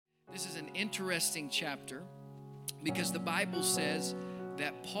This is an interesting chapter because the Bible says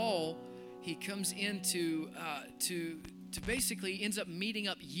that Paul, he comes into to basically ends up meeting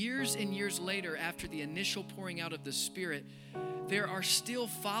up years and years later after the initial pouring out of the Spirit. There are still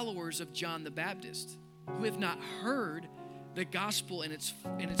followers of John the Baptist who have not heard the gospel in its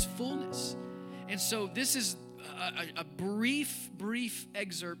fullness. And so this is a brief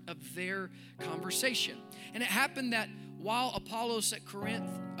excerpt of their conversation. And it happened that while Apollos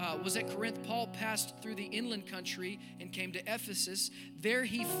was at Corinth, Paul passed through the inland country and came to Ephesus. There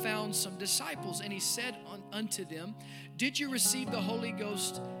he found some disciples, and he said unto them, "Did you receive the Holy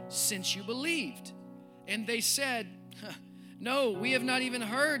Ghost since you believed?" And they said, "No, we have not even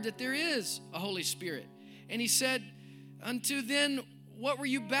heard that there is a Holy Spirit." And he said, "Unto then, what were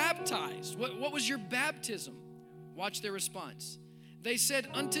you baptized? What was your baptism?" Watch their response. They said,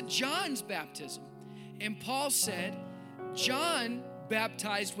 "Unto John's baptism." And Paul said, "John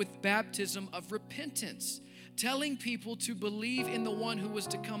baptized with baptism of repentance, telling people to believe in the one who was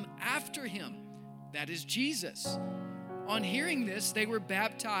to come after him, that is Jesus." On hearing this, they were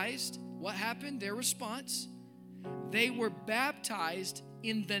baptized. What happened? Their response: they were baptized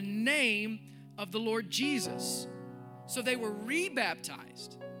in the name of the Lord Jesus. So they were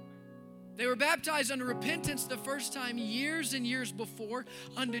rebaptized. They were baptized under repentance the first time years and years before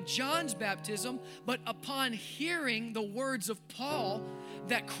unto John's baptism. But upon hearing the words of Paul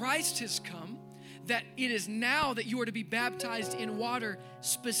that Christ has come, that it is now that you are to be baptized in water,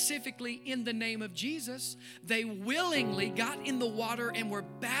 specifically in the name of Jesus, they willingly got in the water and were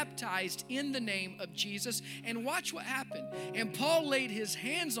baptized in the name of Jesus. And watch what happened. And Paul laid his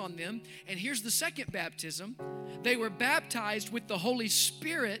hands on them, and here's the second baptism. They were baptized with the Holy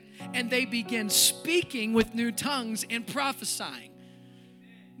Spirit, and they began speaking with new tongues and prophesying.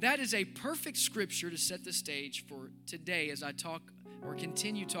 That is a perfect scripture to set the stage for today as I talk or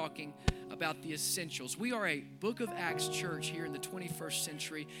continue talking about the essentials. We are a Book of Acts church here in the 21st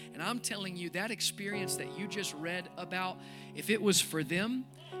century, and I'm telling you that experience that you just read about, if it was for them,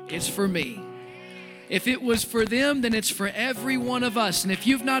 it's for me. If it was for them, then it's for every one of us. And if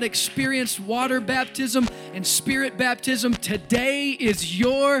you've not experienced water baptism and spirit baptism, today is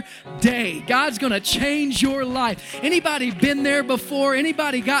your day. God's going to change your life. Anybody been there before?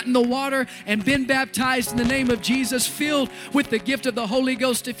 Anybody got in the water and been baptized in the name of Jesus, filled with the gift of the Holy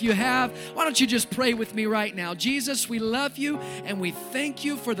Ghost? If you have, why don't you just pray with me right now? Jesus, we love you and we thank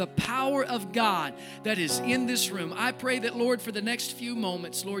you for the power of God that is in this room. I pray that, Lord, for the next few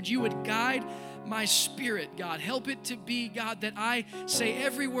moments, Lord, you would guide my spirit, God. Help it to be, God, that I say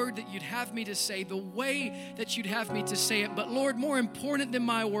every word that you'd have me to say, the way that you'd have me to say it. But Lord, more important than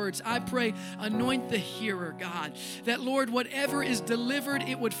my words, I pray, anoint the hearer, God. That, Lord, whatever is delivered,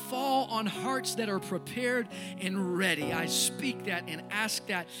 it would fall on hearts that are prepared and ready. I speak that and ask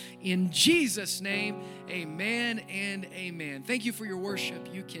that in Jesus' name. Amen and amen. Thank you for your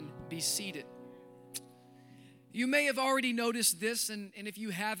worship. You can be seated. You may have already noticed this, and if you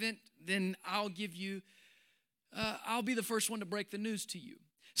haven't, then I'll be the first one to break the news to you.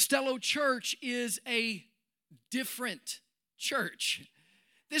 Stello Church is a different church.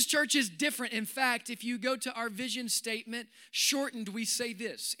 This church is different. In fact, if you go to our vision statement, shortened, we say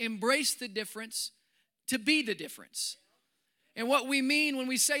this: embrace the difference to be the difference. And what we mean when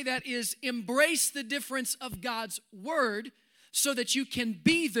we say that is embrace the difference of God's word so that you can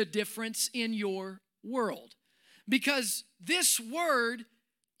be the difference in your world. Because this word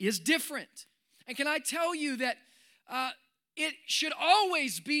is different. And can I tell you that it should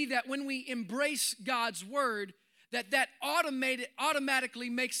always be that when we embrace God's word, that automatically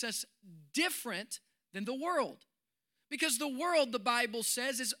makes us different than the world. Because the world, the Bible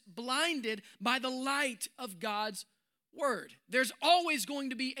says, is blinded by the light of God's word. There's always going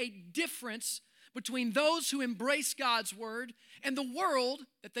to be a difference between those who embrace God's word and the world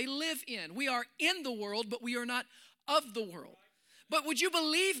that they live in. We are in the world, but we are not of the world. But would you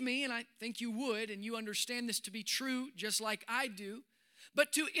believe me, and I think you would, and you understand this to be true just like I do,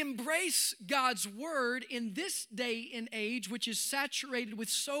 but to embrace God's word in this day and age, which is saturated with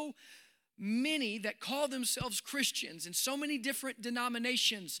so many that call themselves Christians in so many different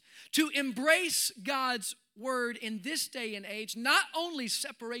denominations, to embrace God's word in this day and age not only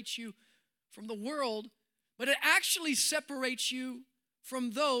separates you from the world, but it actually separates you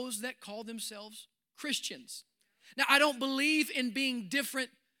from those that call themselves Christians. Now, I don't believe in being different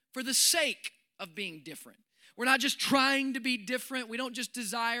for the sake of being different. We're not just trying to be different. We don't just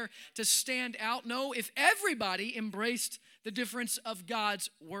desire to stand out. No, if everybody embraced the difference of God's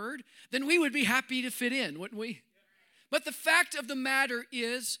word, then we would be happy to fit in, wouldn't we? But the fact of the matter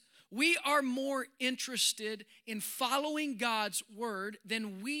is, We are more interested in following God's word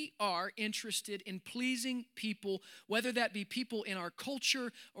than we are interested in pleasing people, whether that be people in our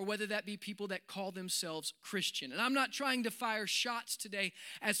culture or whether that be people that call themselves Christian. And I'm not trying to fire shots today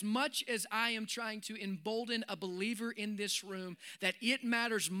as much as I am trying to embolden a believer in this room that it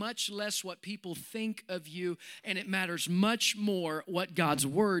matters much less what people think of you, and it matters much more what God's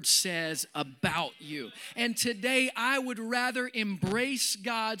word says about you. And today I would rather embrace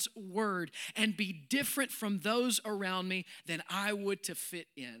God's word and be different from those around me than I would to fit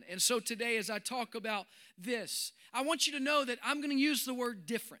in. And so today, as I talk about this, I want you to know that I'm going to use the word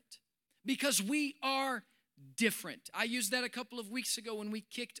different because we are different. I used that a couple of weeks ago when we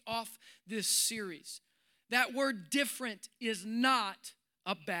kicked off this series. That word different is not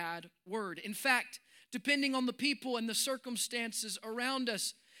a bad word. In fact, depending on the people and the circumstances around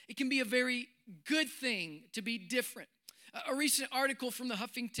us, it can be a very good thing to be different. A recent article from the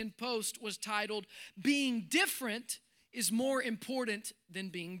Huffington Post was titled, "Being Different is More Important Than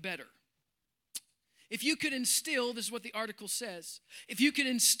Being Better." If you could instill, this is what the article says, if you could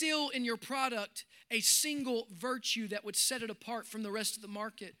instill in your product a single virtue that would set it apart from the rest of the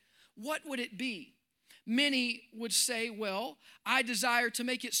market, what would it be? Many would say, well, I desire to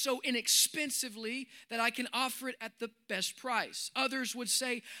make it so inexpensively that I can offer it at the best price. Others would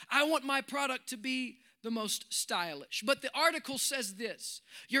say, I want my product to be the most stylish. But the article says this,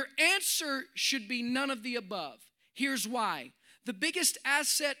 your answer should be none of the above. Here's why. The biggest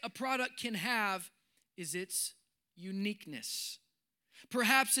asset a product can have is its uniqueness.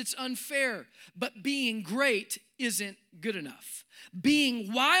 Perhaps it's unfair, but being great isn't good enough.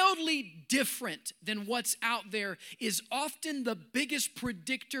 Being wildly different than what's out there is often the biggest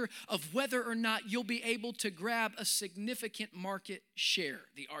predictor of whether or not you'll be able to grab a significant market share,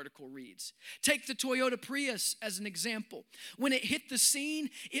 the article reads. Take the Toyota Prius as an example. When it hit the scene,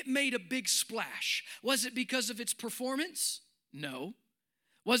 it made a big splash. Was it because of its performance? No.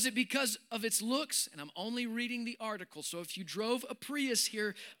 Was it because of its looks? And I'm only reading the article, so if you drove a Prius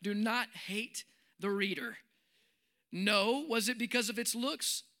here, do not hate the reader. No. Was it because of its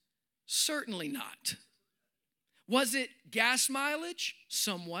looks? Certainly not. Was it gas mileage?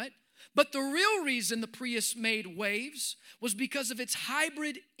 Somewhat. But the real reason the Prius made waves was because of its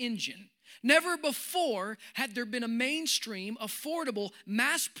hybrid engine. Never before had there been a mainstream, affordable,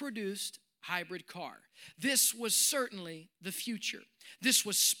 mass-produced hybrid car. This was certainly the future. This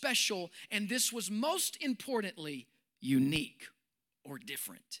was special, and this was most importantly unique or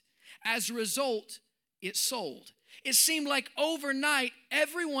different. As a result, it sold. It seemed like overnight,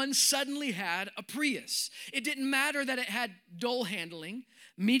 everyone suddenly had a Prius. It didn't matter that it had dull handling,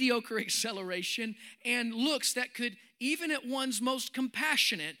 mediocre acceleration, and looks that could, even at one's most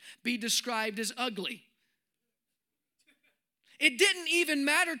compassionate, be described as ugly. It didn't even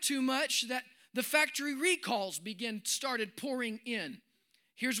matter too much that the factory recalls started pouring in.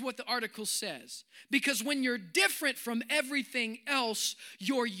 Here's what the article says. Because when you're different from everything else,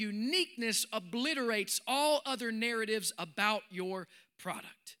 your uniqueness obliterates all other narratives about your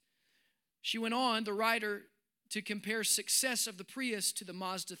product. She went on, the writer, to compare success of the Prius to the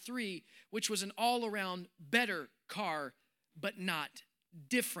Mazda 3, which was an all-around better car, but not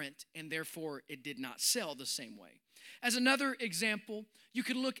different, and therefore it did not sell the same way. As another example, you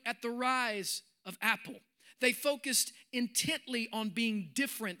could look at the rise of Apple. They focused intently on being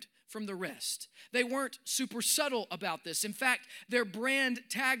different from the rest. They weren't super subtle about this. In fact, their brand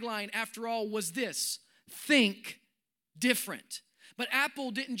tagline, after all, was this: think different. But Apple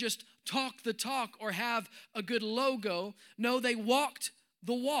didn't just talk the talk or have a good logo. No, they walked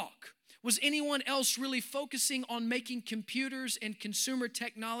the walk. Was anyone else really focusing on making computers and consumer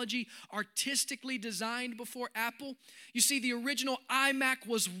technology artistically designed before Apple? You see, the original iMac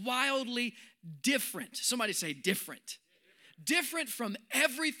was wildly different. Somebody say different. Different from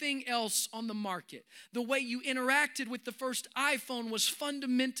everything else on the market. The way you interacted with the first iPhone was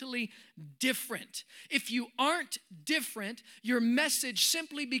fundamentally different. If you aren't different, your message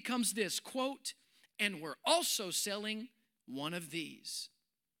simply becomes this, quote, and we're also selling one of these.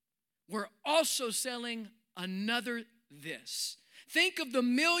 We're also selling another this. Think of the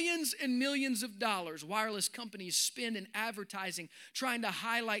millions and millions of dollars wireless companies spend in advertising trying to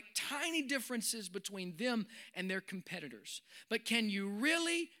highlight tiny differences between them and their competitors. But can you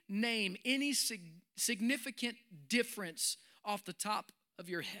really name any significant difference off the top of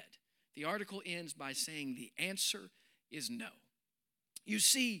your head? The article ends by saying the answer is no. You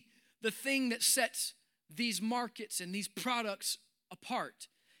see, the thing that sets these markets and these products apart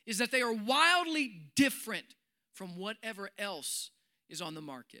is that they are wildly different from whatever else is on the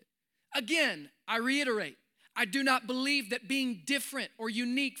market. Again, I reiterate, I do not believe that being different or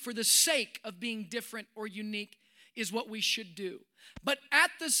unique for the sake of being different or unique is what we should do. But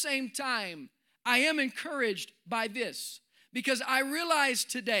at the same time, I am encouraged by this because I realize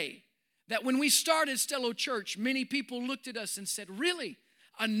today that when we started Stello Church, many people looked at us and said, really?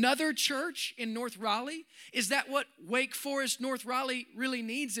 Another church in North Raleigh? Is that what Wake Forest, North Raleigh really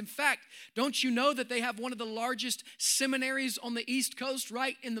needs? In fact, don't you know that they have one of the largest seminaries on the East Coast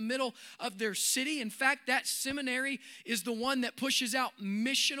right in the middle of their city? In fact, that seminary is the one that pushes out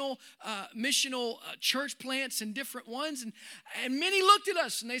missional church plants and different ones. And many looked at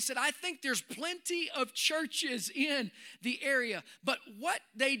us and they said, I think there's plenty of churches in the area. But what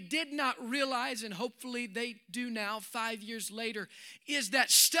they did not realize, and hopefully they do now 5 years later, is that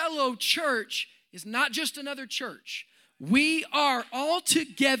Stello Church is not just another church. We are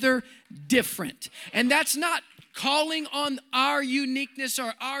altogether different. And that's not calling on our uniqueness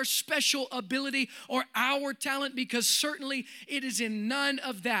or our special ability or our talent, because certainly it is in none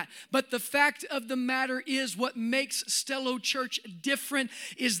of that. But the fact of the matter is, what makes Stello Church different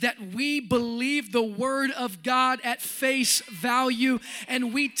is that we believe the Word of God at face value,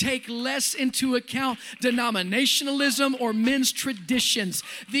 and we take less into account denominationalism or men's traditions.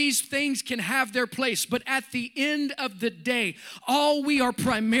 These things can have their place, but at the end of the day, all we are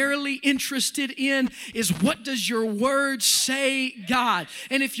primarily interested in is, what does your word say, God?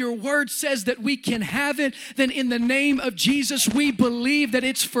 And if your word says that we can have it, then in the name of Jesus, we believe that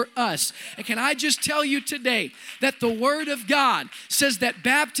it's for us. And can I just tell you today that the word of God says that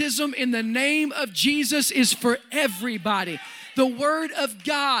baptism in the name of Jesus is for everybody. The word of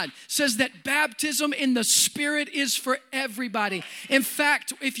God says that baptism in the Spirit is for everybody. In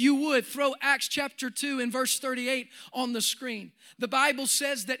fact, if you would, throw Acts chapter 2 and verse 38 on the screen. The Bible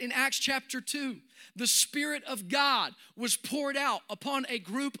says that in Acts chapter 2, the Spirit of God was poured out upon a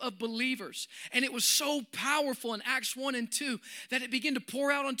group of believers. And it was so powerful in Acts 1 and 2 that it began to pour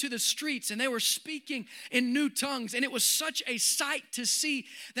out onto the streets, and they were speaking in new tongues. And it was such a sight to see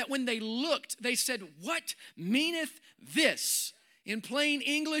that when they looked, they said, "What meaneth this?" In plain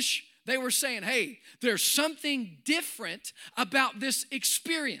English, they were saying, hey, there's something different about this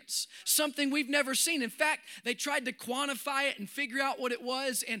experience, something we've never seen. In fact, they tried to quantify it and figure out what it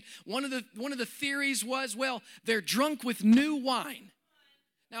was. And one of the theories was, well, they're drunk with new wine.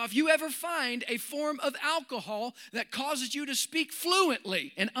 Now, if you ever find a form of alcohol that causes you to speak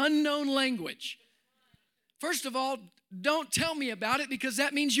fluently an unknown language, first of all, don't tell me about it, because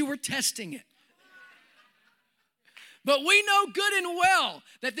that means you were testing it. But we know good and well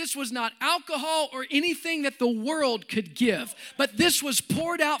that this was not alcohol or anything that the world could give. But this was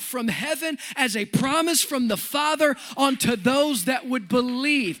poured out from heaven as a promise from the Father onto those that would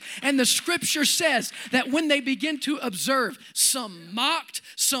believe. And the scripture says that when they begin to observe, some mocked,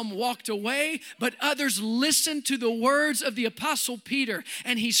 some walked away, but others listened to the words of the Apostle Peter.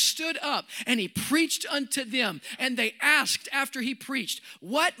 And he stood up and he preached unto them. And they asked after he preached,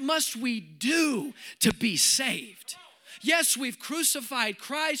 "What must we do to be saved?" Yes, we've crucified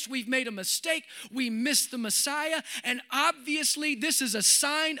Christ. We've made a mistake. We missed the Messiah. And obviously, this is a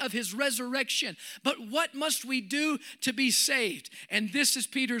sign of his resurrection. But what must we do to be saved? And this is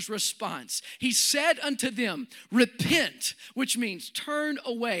Peter's response. He said unto them, "Repent," which means turn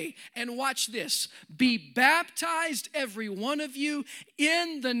away. And watch this. "Be baptized, every one of you,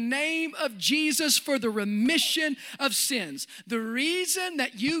 in the name of Jesus for the remission of sins." The reason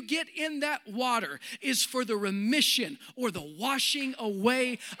that you get in that water is for the remission or the washing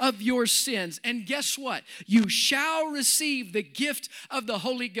away of your sins. And guess what? You shall receive the gift of the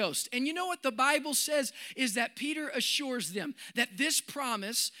Holy Ghost. And you know what the Bible says is that Peter assures them that this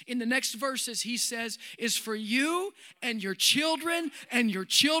promise in the next verses, he says, is for you and your children and your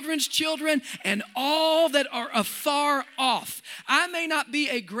children's children and all that are afar off. I may not be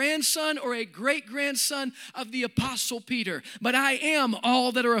a grandson or a great-grandson of the Apostle Peter, but I am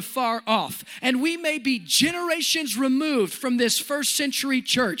all that are afar off. And we may be generations removed from this first century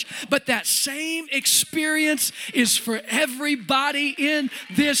church, but that same experience is for everybody in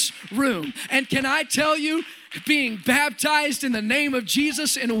this room. And can I tell you, being baptized in the name of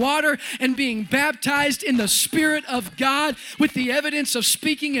Jesus in water and being baptized in the Spirit of God with the evidence of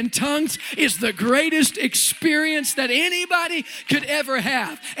speaking in tongues is the greatest experience that anybody could ever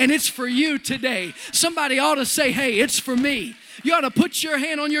have. And it's for you today. Somebody ought to say, "Hey, it's for me." You ought to put your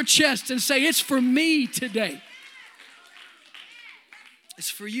hand on your chest and say, "It's for me today." It's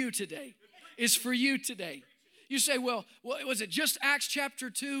for you today. It's for you today. You say, well, was it just Acts chapter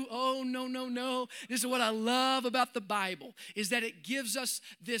 2? Oh, no, no, no. This is what I love about the Bible, is that it gives us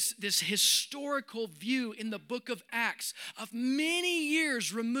this historical view in the book of Acts of many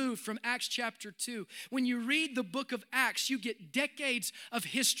years removed from Acts chapter 2. When you read the book of Acts, you get decades of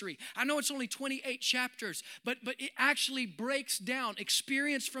history. I know it's only 28 chapters, but it actually breaks down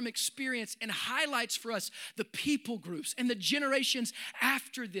experience from experience and highlights for us the people groups and the generations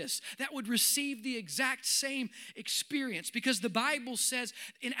after this that would receive the exact same experience, because the Bible says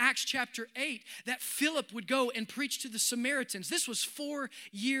in Acts chapter 8 that Philip would go and preach to the Samaritans. This was 4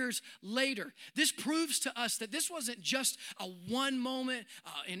 years later. This proves to us that this wasn't just a one moment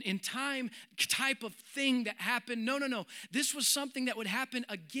in time type of thing that happened. No. This was something that would happen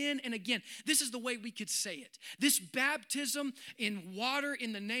again and again. This is the way we could say it. This baptism in water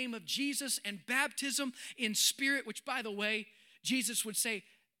in the name of Jesus and baptism in spirit, which, by the way, Jesus would say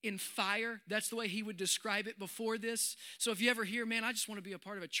in fire. That's the way he would describe it before this. So if you ever hear, man, I just want to be a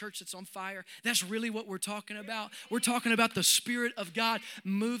part of a church that's on fire, that's really what we're talking about. We're talking about the Spirit of God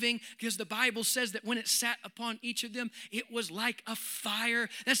moving, because the Bible says that when it sat upon each of them, it was like a fire.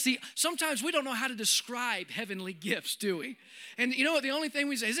 Sometimes we don't know how to describe heavenly gifts, do we? And you know what? The only thing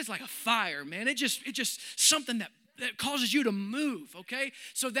we say is it's like a fire, man. It just something that causes you to move, okay?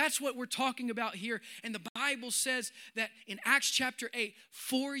 So that's what we're talking about here. And the Bible says that in Acts chapter 8,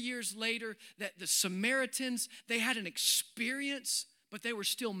 4 years later, that the Samaritans, they had an experience, but they were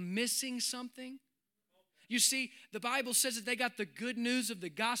still missing something. You see, the Bible says that they got the good news of the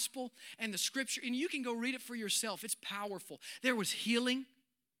gospel and the scripture, and you can go read it for yourself. It's powerful. There was healing.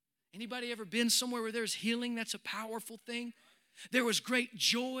 Anybody ever been somewhere where there's healing? That's a powerful thing. There was great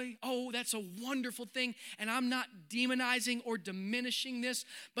joy. Oh, that's a wonderful thing. And I'm not demonizing or diminishing this,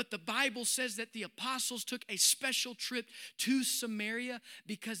 but the Bible says that the apostles took a special trip to Samaria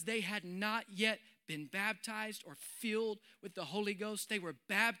because they had not yet been baptized or filled with the Holy Ghost. They were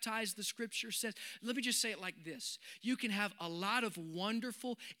baptized, the scripture says. Let me just say it like this. You can have a lot of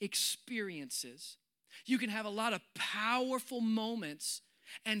wonderful experiences. You can have a lot of powerful moments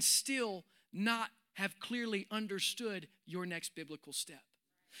and still not have clearly understood your next biblical step.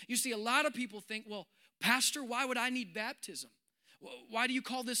 You see, a lot of people think, well, Pastor, why would I need baptism? Why do you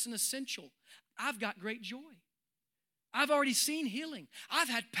call this an essential? I've got great joy. I've already seen healing. I've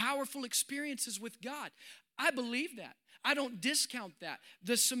had powerful experiences with God. I believe that. I don't discount that.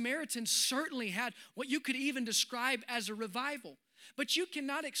 The Samaritans certainly had what you could even describe as a revival. But you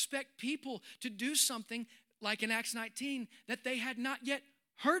cannot expect people to do something like in Acts 19 that they had not yet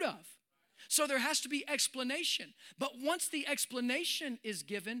heard of. So there has to be explanation. But once the explanation is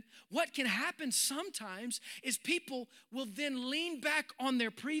given, what can happen sometimes is people will then lean back on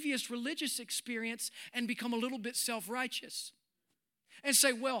their previous religious experience and become a little bit self-righteous. And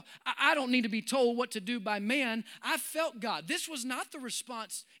say, well, I don't need to be told what to do by man. I felt God. This was not the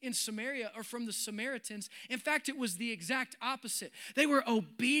response in Samaria or from the Samaritans. In fact, it was the exact opposite. They were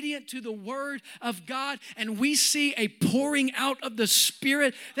obedient to the word of God, and we see a pouring out of the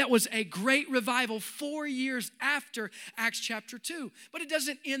Spirit that was a great revival 4 years after Acts chapter 2. But it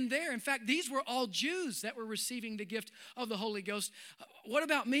doesn't end there. In fact, these were all Jews that were receiving the gift of the Holy Ghost. What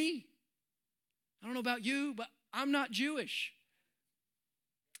about me? I don't know about you, but I'm not Jewish.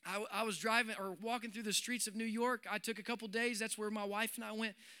 I was driving or walking through the streets of New York. I took a couple days. That's where my wife and I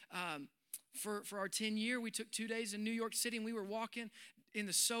went for our 10-year. We took 2 days in New York City, and we were walking in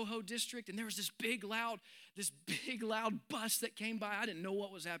the Soho district, and there was this big, loud bus that came by. I didn't know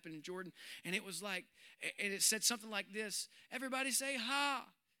what was happening in Jordan, and it was like, and it said something like this: everybody say ha,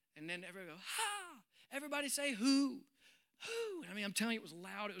 and then everybody go ha. Everybody say who. I mean, I'm telling you, it was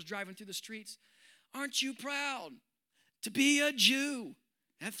loud. It was driving through the streets. Aren't you proud to be a Jew?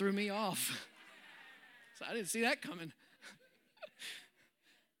 That threw me off. So I didn't see that coming.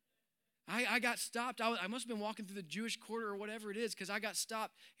 I got stopped. I must have been walking through the Jewish quarter or whatever it is, because I got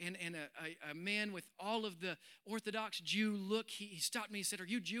stopped, and a man with all of the Orthodox Jew look, he stopped me and said, "Are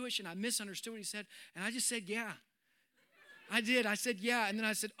you Jewish?" And I misunderstood what he said, and I just said, "Yeah." I did. I said, "Yeah." And then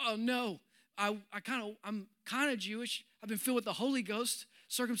I said, "Oh, no. I'm kind of Jewish. I've been filled with the Holy Ghost,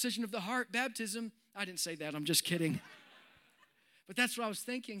 circumcision of the heart, baptism." I didn't say that. I'm just kidding. But that's what I was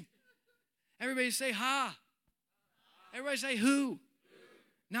thinking. Everybody say ha. Everybody say who.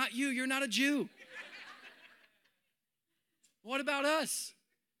 Not you. You're not a Jew. What about us?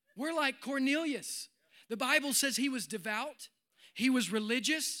 We're like Cornelius. The Bible says he was devout. He was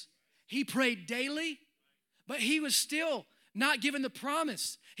religious. He prayed daily. But he was still not given the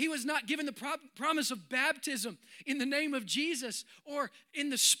promise. He was not given the promise of baptism in the name of Jesus or in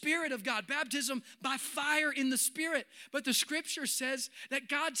the Spirit of God, baptism by fire in the Spirit. But the scripture says that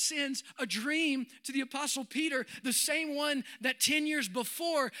God sends a dream to the Apostle Peter, the same one that 10 years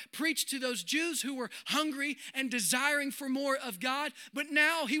before preached to those Jews who were hungry and desiring for more of God. But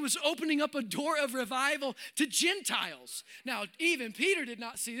now he was opening up a door of revival to Gentiles. Now, even Peter did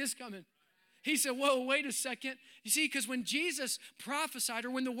not see this coming. He said, whoa, wait a second. You see, because when Jesus prophesied, or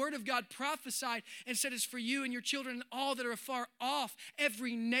when the word of God prophesied and said it's for you and your children and all that are afar off,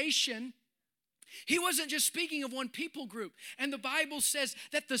 every nation, he wasn't just speaking of one people group. And the Bible says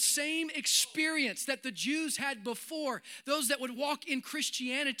that the same experience that the Jews had before, those that would walk in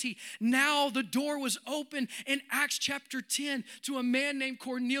Christianity, now the door was open in Acts chapter 10 to a man named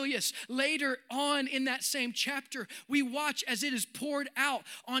Cornelius. Later on in that same chapter, we watch as it is poured out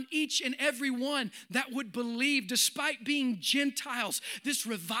on each and every one that would believe. Despite being Gentiles, this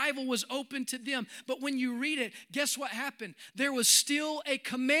revival was open to them. But when you read it, guess what happened? There was still a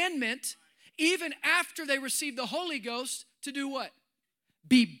commandment even after they received the Holy Ghost, to do what?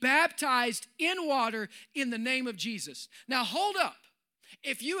 Be baptized in water in the name of Jesus. Now hold up.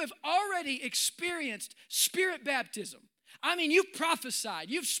 If you have already experienced Spirit baptism, I mean, you've prophesied,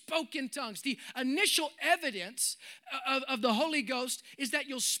 you've spoken tongues. The initial evidence of the Holy Ghost is that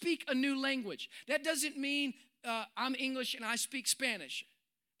you'll speak a new language. That doesn't mean I'm English and I speak Spanish.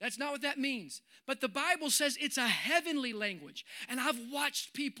 That's not what that means. But the Bible says it's a heavenly language. And I've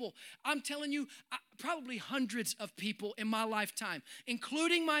watched people, I'm telling you, probably hundreds of people in my lifetime,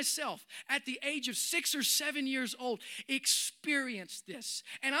 including myself, at the age of 6 or 7 years old, experience this.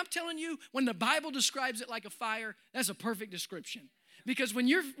 And I'm telling you, when the Bible describes it like a fire, that's a perfect description. Because when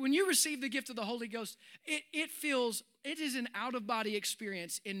you receive the gift of the Holy Ghost, it is an out-of-body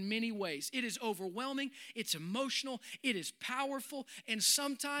experience in many ways. It is overwhelming, it's emotional, it is powerful, and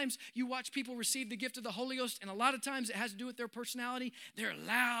sometimes you watch people receive the gift of the Holy Ghost, and a lot of times it has to do with their personality. They're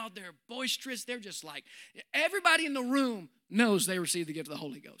loud, they're boisterous, they're just like, everybody in the room knows they received the gift of the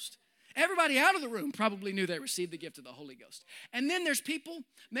Holy Ghost. Everybody out of the room probably knew they received the gift of the Holy Ghost. And then there's people,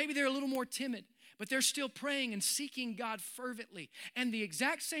 maybe they're a little more timid, but they're still praying and seeking God fervently. And the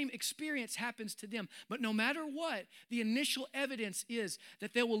exact same experience happens to them. But no matter what, the initial evidence is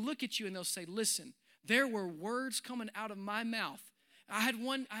that they will look at you and they'll say, listen, there were words coming out of my mouth. I had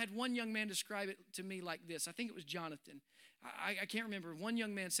one young man describe it to me like this. I think it was Jonathan. I can't remember. One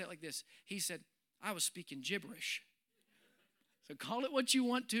young man said it like this. He said, I was speaking gibberish. So call it what you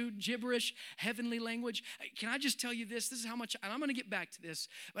want to, gibberish, heavenly language. Can I just tell you this? This is how much, and I'm going to get back to this,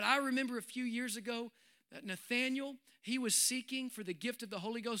 but I remember a few years ago that Nathaniel, he was seeking for the gift of the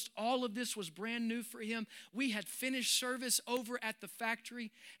Holy Ghost. All of this was brand new for him. We had finished service over at the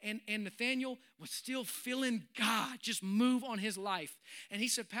factory, and Nathaniel was still feeling God just move on his life. And he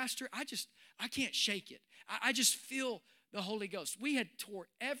said, Pastor, I can't shake it. I just feel the Holy Ghost. We had tore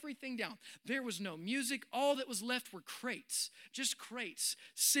everything down. There was no music. All that was left were crates, just crates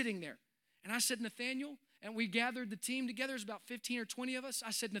sitting there. And I said, Nathaniel, and we gathered the team together. There's about 15 or 20 of us.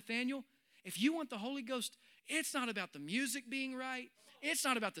 I said, Nathaniel, if you want the Holy Ghost, it's not about the music being right. It's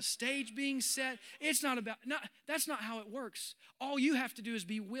not about the stage being set. That's not how it works. All you have to do is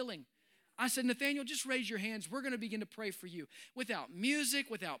be willing. I said, Nathaniel, just raise your hands. We're going to begin to pray for you without music,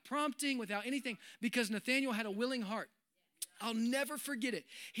 without prompting, without anything, because Nathaniel had a willing heart. I'll never forget it.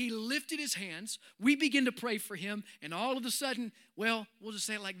 He lifted his hands. We began to pray for him. And all of a sudden, well, we'll just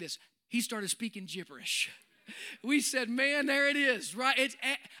say it like this. He started speaking gibberish. We said, man, there it is, right?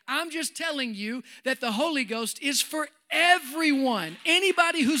 I'm just telling you that the Holy Ghost is for everyone,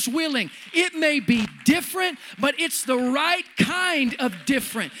 anybody who's willing. It may be different, but it's the right kind of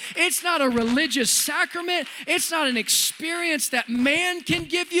different. It's not a religious sacrament. It's not an experience that man can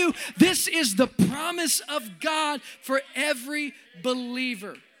give you. This is the promise of God for every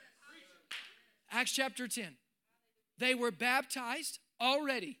believer. Acts chapter 10. They were baptized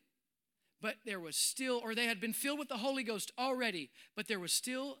already. But there was still, or they had been filled with the Holy Ghost already, but there was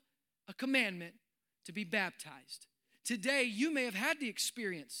still a commandment to be baptized. Today, you may have had the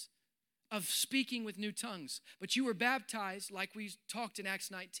experience of speaking with new tongues, but you were baptized, like we talked in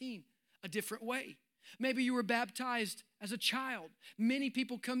Acts 19, a different way. Maybe you were baptized as a child. Many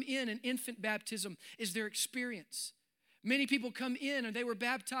people come in, and infant baptism is their experience. Many people come in and they were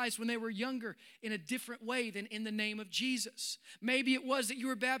baptized when they were younger in a different way than in the name of Jesus. Maybe it was that you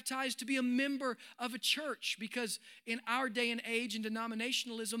were baptized to be a member of a church, because in our day and age in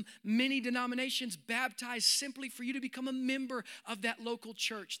denominationalism, many denominations baptize simply for you to become a member of that local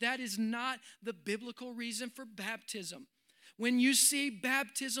church. That is not the biblical reason for baptism. When you see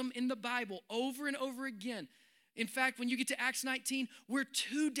baptism in the Bible over and over again, In fact, when you get to Acts 19, we're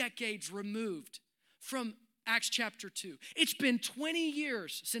 2 decades removed from Acts chapter 2. It's been 20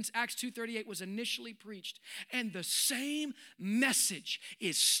 years since Acts 2:38 was initially preached, and the same message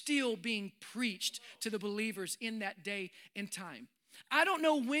is still being preached to the believers in that day and time. I don't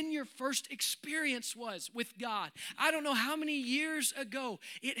know when your first experience was with God. I don't know how many years ago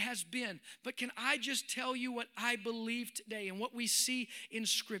it has been. But can I just tell you what I believe today and what we see in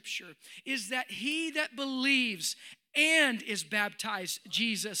Scripture is that he that believes and is baptized,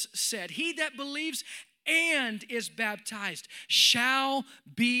 Jesus said, he that believes and is baptized shall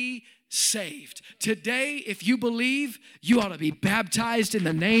be saved. Today, if you believe, you ought to be baptized in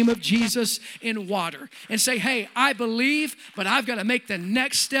the name of Jesus in water and say, hey, I believe, but I've got to make the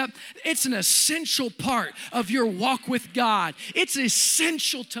next step. It's an essential part of your walk with God. It's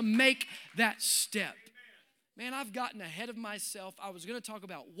essential to make that step. Man, I've gotten ahead of myself. I was going to talk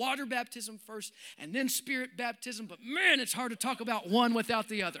about water baptism first and then spirit baptism, but man, it's hard to talk about one without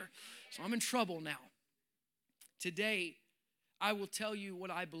the other. So I'm in trouble now. Today, I will tell you what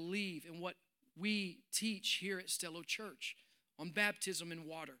I believe and what we teach here at Stello Church on baptism in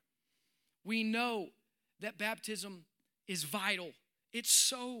water. We know that baptism is vital. It's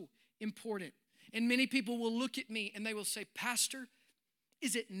so important. And many people will look at me and they will say, Pastor,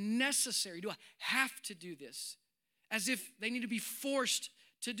 is it necessary? Do I have to do this? As if they need to be forced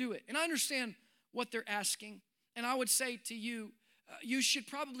to do it. And I understand what they're asking. And I would say to you, you should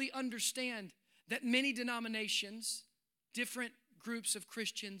probably understand that many denominations, different groups of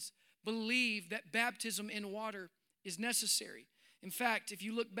Christians, believe that baptism in water is necessary. In fact, if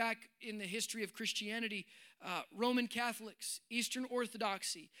you look back in the history of Christianity, Roman Catholics, Eastern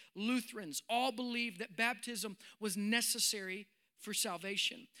Orthodoxy, Lutherans, all believed that baptism was necessary for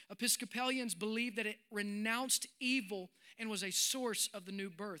salvation. Episcopalians believed that it renounced evil and was a source of the new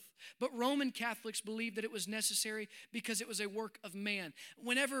birth. But Roman Catholics believed that it was necessary because it was a work of man.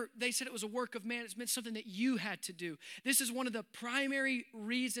 Whenever they said it was a work of man, it meant something that you had to do. This is one of the primary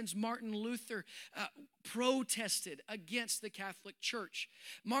reasons Martin Luther protested against the Catholic Church.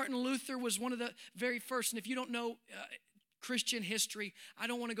 Martin Luther was one of the very first, and if you don't know Christian history, I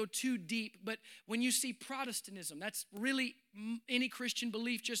don't want to go too deep, but when you see Protestantism, that's really any Christian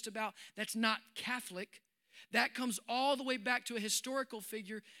belief just about that's not Catholic. That comes all the way back to a historical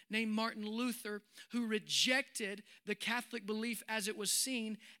figure named Martin Luther, who rejected the Catholic belief as it was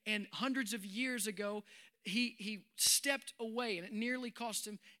seen, and hundreds of years ago, he stepped away, and it nearly cost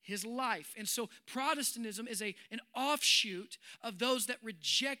him his life. And so Protestantism is an offshoot of those that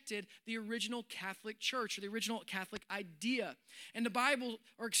rejected the original Catholic Church or the original Catholic idea. And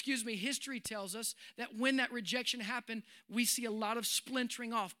history tells us that when that rejection happened, we see a lot of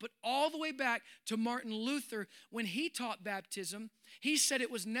splintering off. But all the way back to Martin Luther, when he taught baptism, he said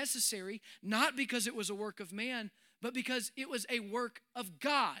it was necessary, not because it was a work of man, but because it was a work of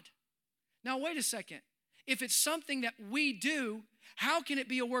God. Now, wait a second. If it's something that we do, how can it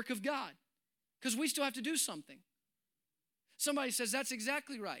be a work of God? Because we still have to do something. Somebody says, that's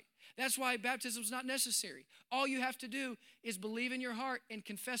exactly right. That's why baptism is not necessary. All you have to do is believe in your heart and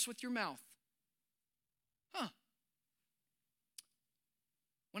confess with your mouth.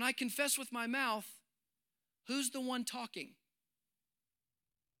 When I confess with my mouth, who's the one talking?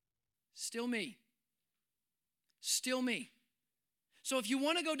 Still me. Still me. So if you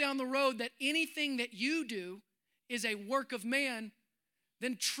want to go down the road that anything that you do is a work of man,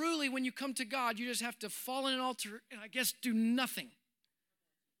 then truly when you come to God, you just have to fall in an altar and I guess do nothing.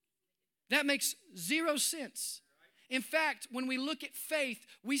 That makes zero sense. In fact, when we look at faith,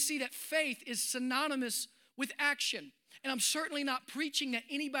 we see that faith is synonymous with action. And I'm certainly not preaching that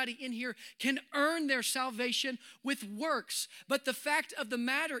anybody in here can earn their salvation with works. But the fact of the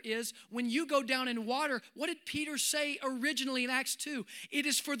matter is, when you go down in water, what did Peter say originally in Acts 2? It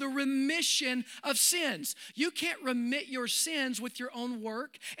is for the remission of sins. You can't remit your sins with your own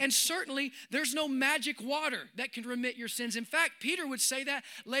work. And certainly, there's no magic water that can remit your sins. In fact, Peter would say that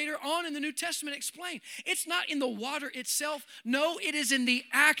later on in the New Testament, explain. It's not in the water itself. No, it is in the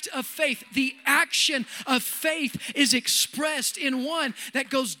act of faith. The action of faith is expressed in one that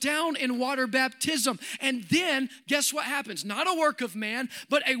goes down in water baptism. And then, guess what happens? Not a work of man,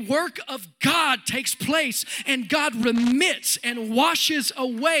 but a work of God takes place. And God remits and washes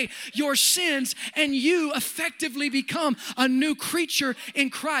away your sins. And you effectively become a new creature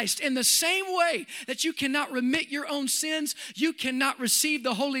in Christ. In the same way that you cannot remit your own sins, you cannot receive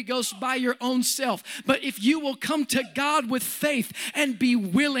the Holy Ghost by your own self. But if you will come to God with faith and be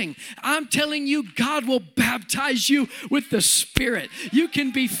willing, I'm telling you, God will baptize you with the Spirit. You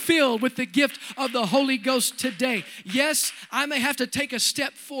can be filled with the gift of the Holy Ghost today. Yes, I may have to take a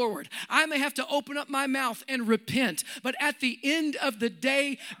step forward. I may have to open up my mouth and repent. But at the end of the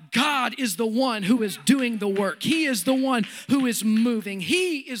day, God is the one who is doing the work. He is the one who is moving.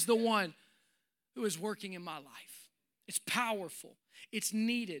 He is the one who is working in my life. It's powerful. It's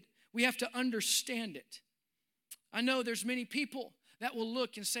needed. We have to understand it. I know there's many people that will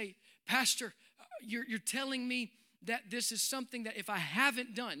look and say, Pastor, you're telling me that this is something that if I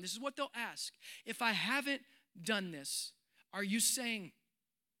haven't done, this is what they'll ask. If I haven't done this, are you saying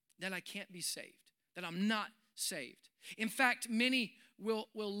that I can't be saved, that I'm not saved? In fact, many will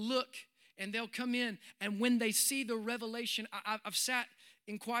look and they'll come in, and when they see the revelation, I've sat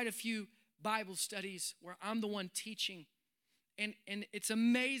in quite a few Bible studies where I'm the one teaching, and it's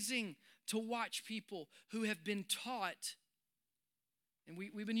amazing to watch people who have been taught, and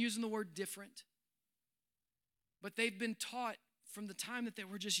we've been using the word different, but they've been taught from the time that they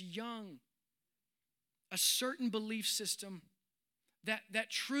were just young a certain belief system that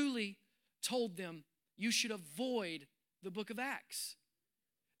truly told them you should avoid the book of Acts.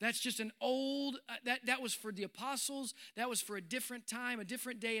 That's just an old, that was for the apostles. That was for a different time, a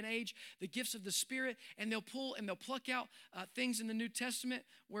different day and age, the gifts of the Spirit. And they'll pull and they'll pluck out things in the New Testament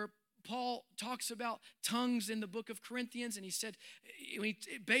where Paul talks about tongues in the book of Corinthians. And he said,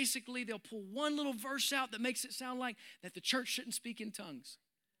 basically, they'll pull one little verse out that makes it sound like that the church shouldn't speak in tongues.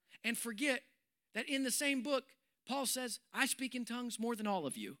 And forget that in the same book, Paul says, I speak in tongues more than all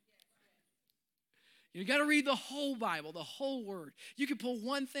of you. You got to read the whole Bible, the whole word. You can pull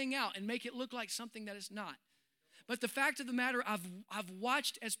one thing out and make it look like something that it's not. But the fact of the matter, I've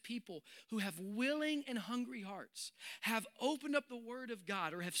watched as people who have willing and hungry hearts have opened up the Word of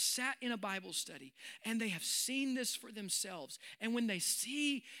God or have sat in a Bible study and they have seen this for themselves. And when they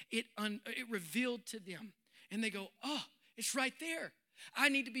see it revealed to them and they go, oh, it's right there. I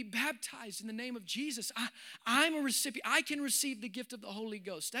need to be baptized in the name of Jesus. I'm a recipient. I can receive the gift of the Holy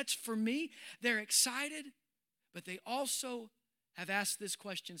Ghost. That's for me. They're excited, but they also have asked this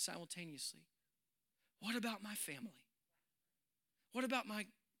question simultaneously. What about my family? What about my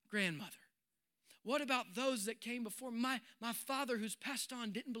grandmother? What about those that came before? My father who's passed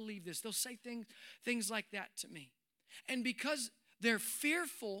on didn't believe this. They'll say things like that to me. And because they're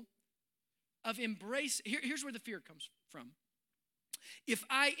fearful of embrace, here's where the fear comes from. If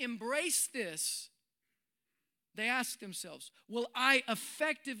I embrace this, they ask themselves, will I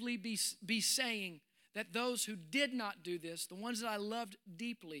effectively be saying that those who did not do this, the ones that I loved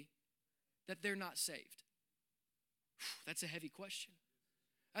deeply, that they're not saved? That's a heavy question.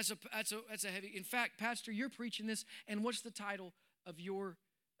 That's a heavy. In fact, Pastor, you're preaching this, and what's the title of your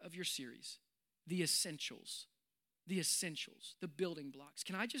series? The Essentials. The Essentials, the building blocks.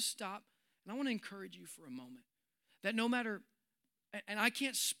 Can I just stop? And I want to encourage you for a moment that no matter, and I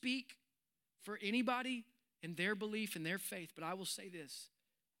can't speak for anybody in their belief and their faith, but I will say this.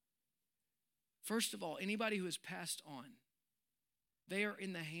 First of all, anybody who has passed on, they are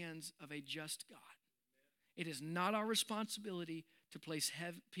in the hands of a just God. It is not our responsibility to place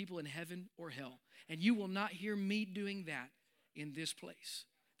people in heaven or hell. And you will not hear me doing that in this place.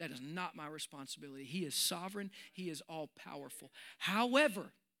 That is not my responsibility. He is sovereign. He is all-powerful.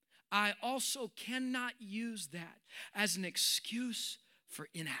 However, I also cannot use that as an excuse for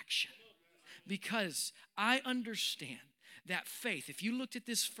inaction. Because I understand that faith, if you looked at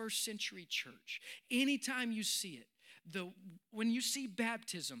this first century church, anytime you see it, when you see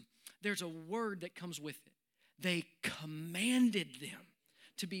baptism, there's a word that comes with it. They commanded them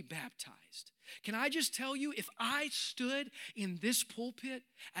to be baptized. Can I just tell you, if I stood in this pulpit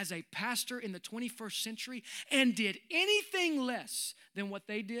as a pastor in the 21st century and did anything less than what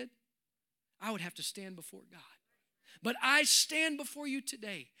they did, I would have to stand before God. But I stand before you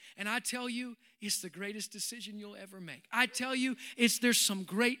today, and I tell you, it's the greatest decision you'll ever make. I tell you, there's some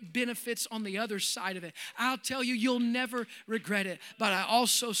great benefits on the other side of it. I'll tell you, you'll never regret it. But I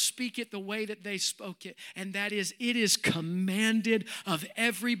also speak it the way that they spoke it, and that is, it is commanded of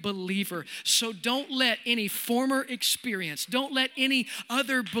every believer. So don't let any former experience, don't let any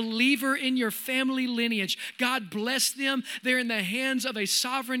other believer in your family lineage, God bless them. They're in the hands of a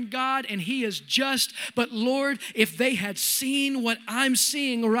sovereign God, and He is just. But Lord, if they had seen what I'm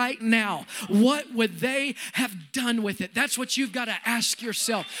seeing right now, what would they have done with it? That's what you've got to ask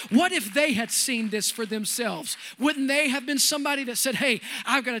yourself. What if they had seen this for themselves? Wouldn't they have been somebody that said, hey,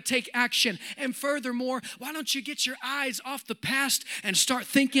 I've got to take action? And furthermore, why don't you get your eyes off the past and start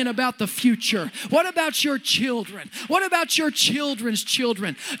thinking about the future? What about your children? What about your children's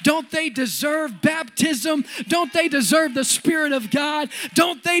children? Don't they deserve baptism? Don't they deserve the Spirit of God?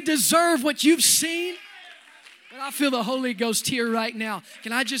 Don't they deserve what you've seen? But I feel the Holy Ghost here right now.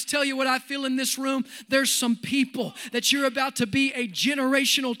 Can I just tell you what I feel in this room? There's some people that you're about to be a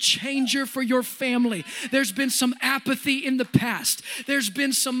generational changer for your family. There's been some apathy in the past. There's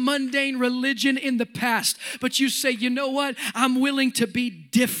been some mundane religion in the past. But you say, you know what? I'm willing to be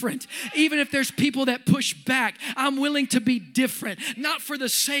different. Even if there's people that push back, I'm willing to be different. Not for the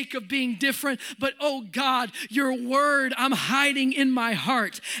sake of being different, but oh God, your word I'm hiding in my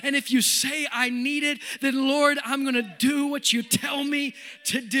heart. And if you say I need it, then Lord, I'm going to do what you tell me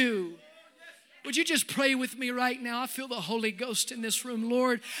to do. Would you just pray with me right now? I feel the Holy Ghost in this room.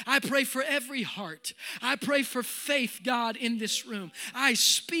 Lord, I pray for every heart. I pray for faith, God, in this room. I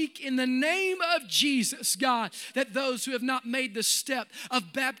speak in the name of Jesus, God, that those who have not made the step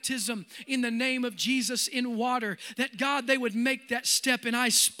of baptism in the name of Jesus in water, that God, they would make that step. And I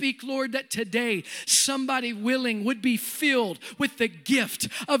speak, Lord, that today somebody willing would be filled with the gift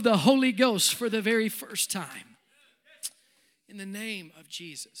of the Holy Ghost for the very first time. In the name of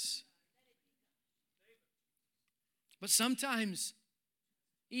Jesus. But sometimes,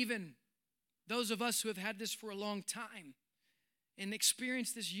 even those of us who have had this for a long time and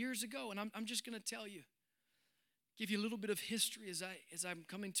experienced this years ago, and I'm just going to tell you, give you a little bit of history as I'm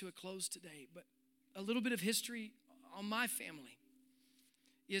coming to a close today, but a little bit of history on my family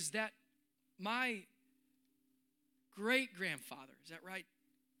is that my great-grandfather, is that right,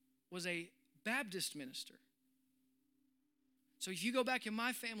 was a Baptist minister. So if you go back in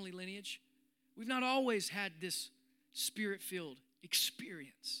my family lineage, we've not always had this Spirit-filled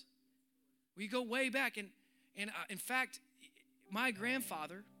experience. We go way back, and in fact, my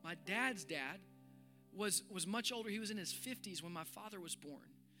grandfather, my dad's dad, was much older. He was in his 50s when my father was born.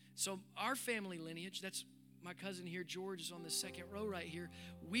 So our family lineage, that's my cousin here, George, is on the second row right here.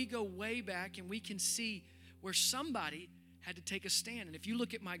 We go way back, and we can see where somebody had to take a stand. And if you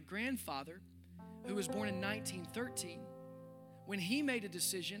look at my grandfather, who was born in 1913, when he made a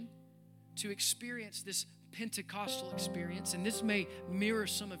decision to experience this Pentecostal experience, and this may mirror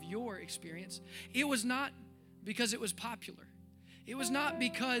some of your experience, it was not because it was popular. It was not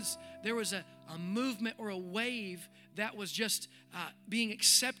because there was a movement or a wave that was just being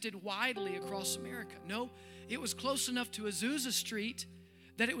accepted widely across America. No, it was close enough to Azusa Street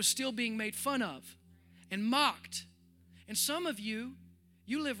that it was still being made fun of and mocked. And some of you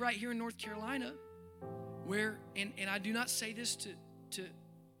live right here in North Carolina where, and I do not say this to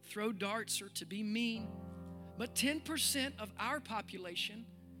throw darts or to be mean, but 10% of our population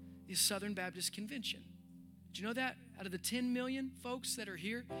is Southern Baptist Convention. Do you know that? Out of the 10 million folks that are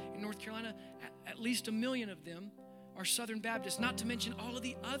here in North Carolina, at least 1 million of them are Southern Baptists, not to mention all of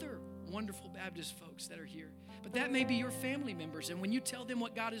the other wonderful Baptist folks that are here. But that may be your family members, and when you tell them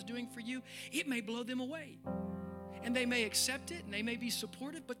what God is doing for you, it may blow them away. And they may accept it, and they may be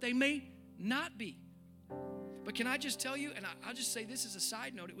supportive, but they may not be. But can I just tell you, and I'll just say this as a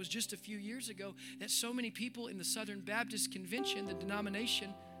side note, it was just a few years ago that so many people in the Southern Baptist Convention, the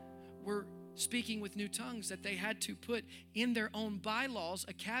denomination, were speaking with new tongues that they had to put in their own bylaws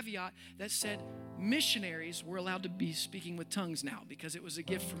a caveat that said missionaries were allowed to be speaking with tongues now because it was a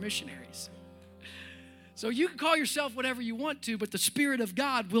gift for missionaries. So you can call yourself whatever you want to, but the Spirit of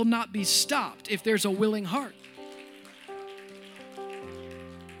God will not be stopped if there's a willing heart.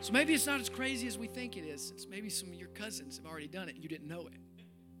 So maybe it's not as crazy as we think it is. It's maybe some of your cousins have already done it and you didn't know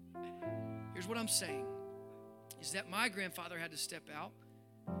it. Here's what I'm saying, is that my grandfather had to step out,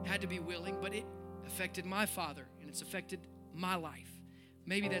 had to be willing, but it affected my father and it's affected my life.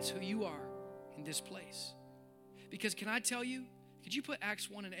 Maybe that's who you are in this place. Because can I tell you, could you put Acts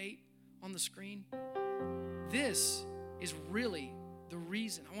 1 and 8 on the screen? This is really the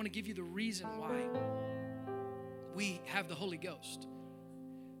reason. I want to give you the reason why we have the Holy Ghost.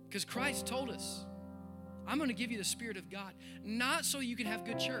 Because Christ told us, I'm going to give you the Spirit of God, not so you can have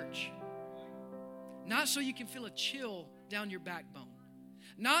good church, not so you can feel a chill down your backbone,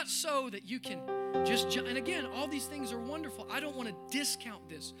 not so that you can just, and again, all these things are wonderful. I don't want to discount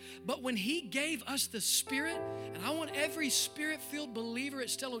this, but when He gave us the Spirit, and I want every Spirit-filled believer at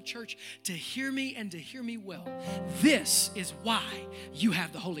Stello Church to hear me and to hear me well, this is why you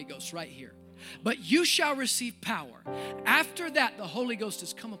have the Holy Ghost right here. But you shall receive power. After that, the Holy Ghost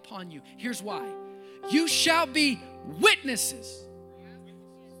has come upon you. Here's why. You shall be witnesses.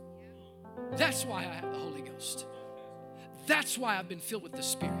 That's why I have the Holy Ghost. That's why I've been filled with the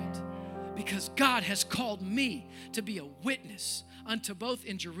Spirit. Because God has called me to be a witness unto both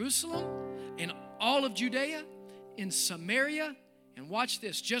in Jerusalem, in all of Judea, in Samaria, and watch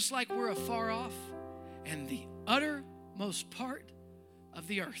this, just like we're afar off, and the uttermost part of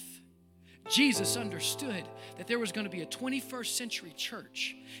the earth. Jesus understood that there was going to be a 21st century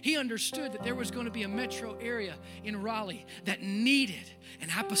church. He understood that there was going to be a metro area in Raleigh that needed an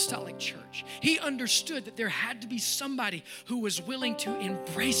apostolic church. He understood that there had to be somebody who was willing to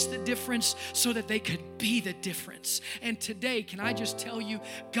embrace the difference so that they could be the difference. And today, can I just tell you,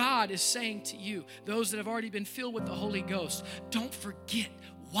 God is saying to you, those that have already been filled with the Holy Ghost, don't forget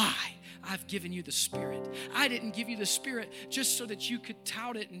why I've given you the Spirit. I didn't give you the Spirit just so that you could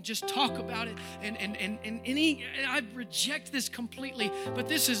tout it and just talk about it. And I reject this completely, but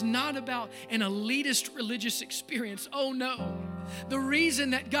this is not about an elitist religious experience. Oh no. The reason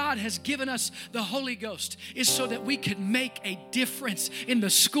that God has given us the Holy Ghost is so that we could make a difference in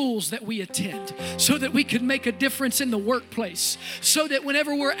the schools that we attend, so that we could make a difference in the workplace, so that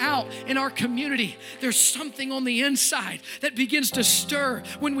whenever we're out in our community, there's something on the inside that begins to stir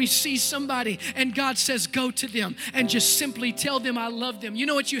when we see somebody and God says, go to them and just simply tell them I love them. You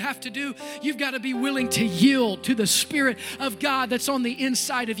know what you have to do? You've got to be willing to yield to the Spirit of God that's on the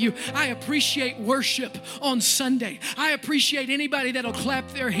inside of you. I appreciate worship on Sunday. I appreciate anybody that'll clap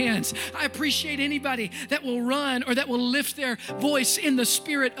their hands. I appreciate anybody that will run or that will lift their voice in the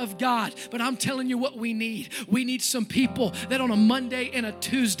Spirit of God. But I'm telling you what we need. We need some people that on a Monday and a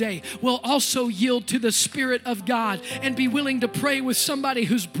Tuesday will also yield to the Spirit of God and be willing to pray with somebody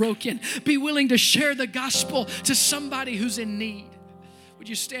who's broken. Be willing to share the gospel to somebody who's in need. Would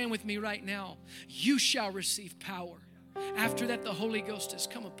you stand with me right now? You shall receive power. After that, the Holy Ghost has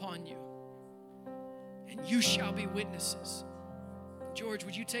come upon you, and you shall be witnesses. George,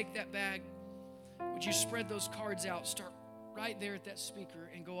 would you take that bag? Would you spread those cards out? Start right there at that speaker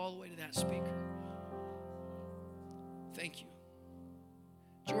and go all the way to that speaker. Thank you.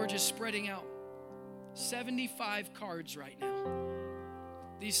 George is spreading out 75 cards right now.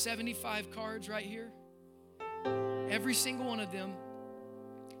 These 75 cards right here, every single one of them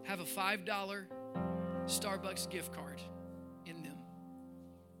have a $5 Starbucks gift card in them.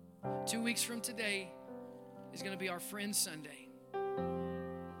 2 weeks from today is going to be our Friends Sunday,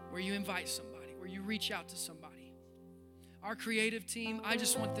 where you invite somebody, where you reach out to somebody. Our creative team, I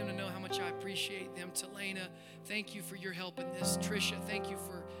just want them to know how much I appreciate them. Talena, thank you for your help in this. Trisha, thank you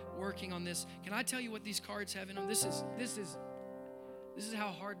for working on this. Can I tell you what these cards have in them? This is how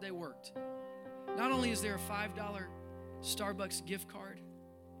hard they worked. Not only is there a $5 Starbucks gift card,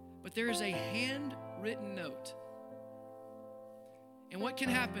 but there is a handwritten note. And what can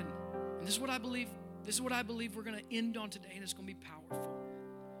happen, and this is what I believe we're going to end on today, and it's going to be powerful.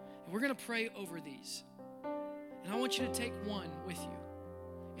 And we're going to pray over these. And I want you to take one with you.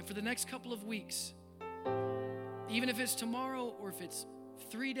 And for the next couple of weeks, even if it's tomorrow or if it's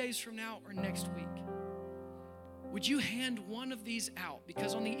 3 days from now or next week, would you hand one of these out?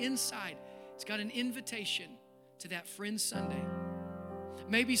 Because on the inside, it's got an invitation to that Friends Sunday.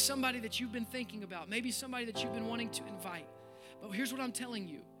 Maybe somebody that you've been thinking about. Maybe somebody that you've been wanting to invite. But here's what I'm telling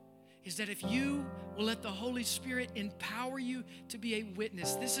you, is that if you will let the Holy Spirit empower you to be a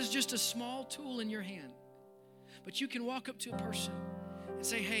witness, this is just a small tool in your hand. But you can walk up to a person and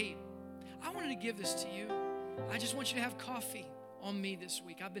say, hey, I wanted to give this to you. I just want you to have coffee on me this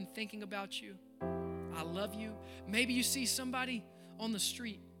week. I've been thinking about you. I love you. Maybe you see somebody on the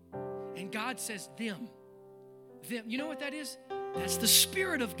street and God says them. You know what that is? That's the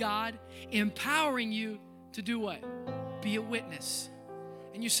Spirit of God empowering you to do what? Be a witness.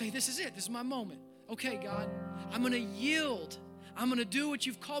 And you say, this is it. This is my moment. Okay, God, I'm going to yield. I'm going to do what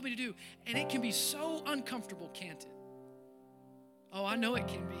you've called me to do. And it can be so uncomfortable, can't it? Oh, I know it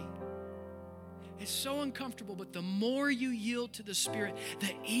can be. It's so uncomfortable, but the more you yield to the Spirit,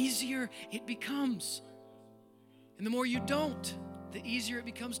 the easier it becomes. And the more you don't, the easier it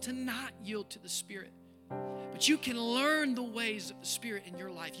becomes to not yield to the Spirit. But you can learn the ways of the Spirit in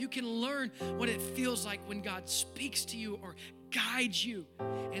your life. You can learn what it feels like when God speaks to you or guides you.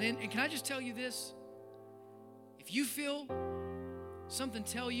 And can I just tell you this? If you feel something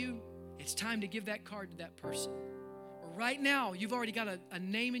tell you it's time to give that card to that person, or right now you've already got a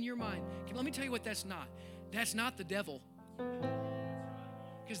name in your mind, let me tell you what that's not. That's not the devil.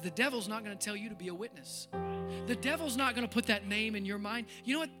 Because the devil's not going to tell you to be a witness. The devil's not going to put that name in your mind.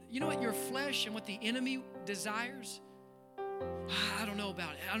 You know what your flesh and what the enemy desires? I don't know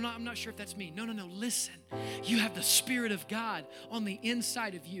about it. I'm not sure if that's me. No. Listen. You have the Spirit of God on the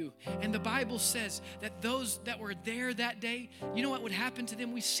inside of you. And the Bible says that those that were there that day, you know what would happen to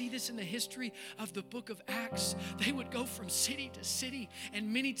them? We see this in the history of the book of Acts. They would go from city to city,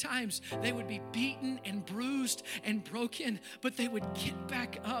 and many times they would be beaten and bruised and broken, but they would get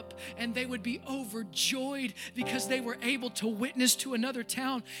back up and they would be overjoyed because they were able to witness to another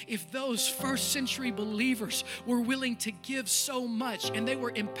town. If those first century believers were willing to give so so much and they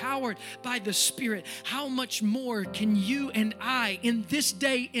were empowered by the Spirit, how much more can you and I in this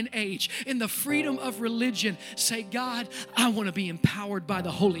day and age, in the freedom of religion, say, God, I want to be empowered by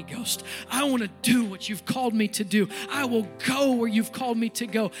the Holy Ghost. I want to do what you've called me to do. I will go where you've called me to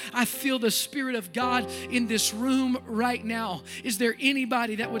go. I feel the Spirit of God in this room right now. Is there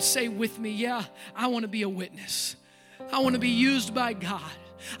anybody that would say with me, yeah, I want to be a witness. I want to be used by God.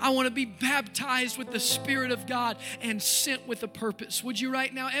 I want to be baptized with the Spirit of God and sent with a purpose. Would you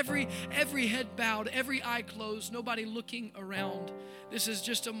right now, every head bowed, every eye closed, nobody looking around. This is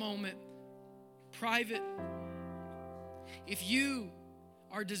just a moment, private. If you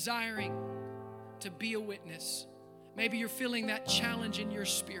are desiring to be a witness, maybe you're feeling that challenge in your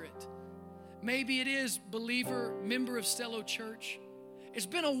spirit. Maybe it is, believer, member of Stello Church. It's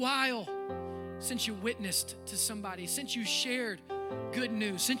been a while since you witnessed to somebody, since you shared good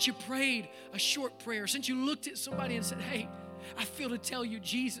news, since you prayed a short prayer, since you looked at somebody and said, hey, I feel to tell you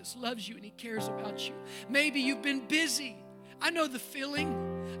Jesus loves you and he cares about you. Maybe you've been busy. I know the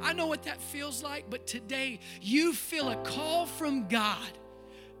feeling. I know what that feels like, but today you feel a call from God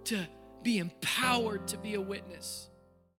to be empowered to be a witness.